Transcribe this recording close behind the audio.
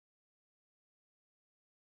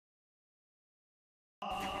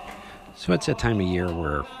So it's that time of year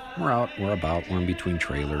where we're in between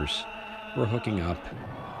trailers, we're hooking up,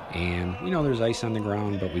 and we know there's ice on the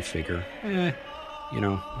ground, but we figure,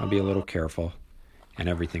 I'll be a little careful, and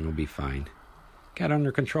everything will be fine. Got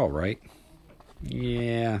under control, right?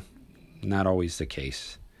 Yeah, not always the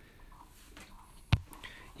case.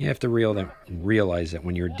 You have to realize that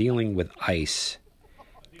when you're dealing with ice,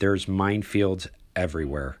 there's minefields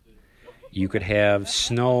everywhere. You could have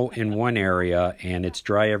snow in one area and it's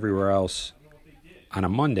dry everywhere else on a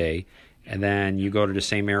Monday, and then you go to the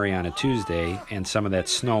same area on a Tuesday and some of that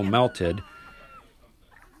snow melted,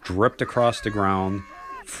 dripped across the ground,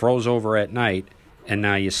 froze over at night, and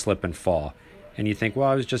now you slip and fall. And you think, well,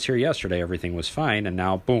 I was just here yesterday, everything was fine, and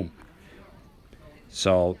now boom.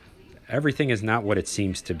 So everything is not what it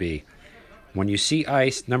seems to be. When you see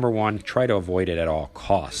ice, number one, try to avoid it at all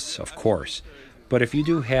costs, of course. But if you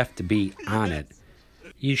do have to be on it,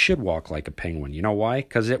 you should walk like a penguin. You know why?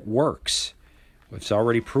 Because it works. It's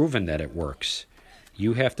already proven that it works.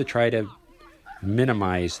 You have to try to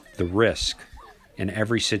minimize the risk in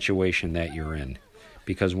every situation that you're in.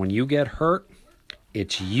 Because when you get hurt,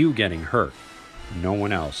 it's you getting hurt, no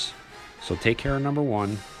one else. So take care of number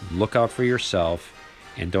one, look out for yourself,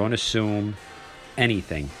 and don't assume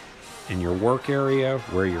anything. In your work area,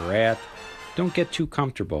 where you're at, don't get too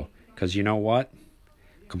comfortable. Because you know what?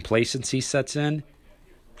 Complacency sets in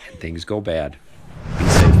and things go bad.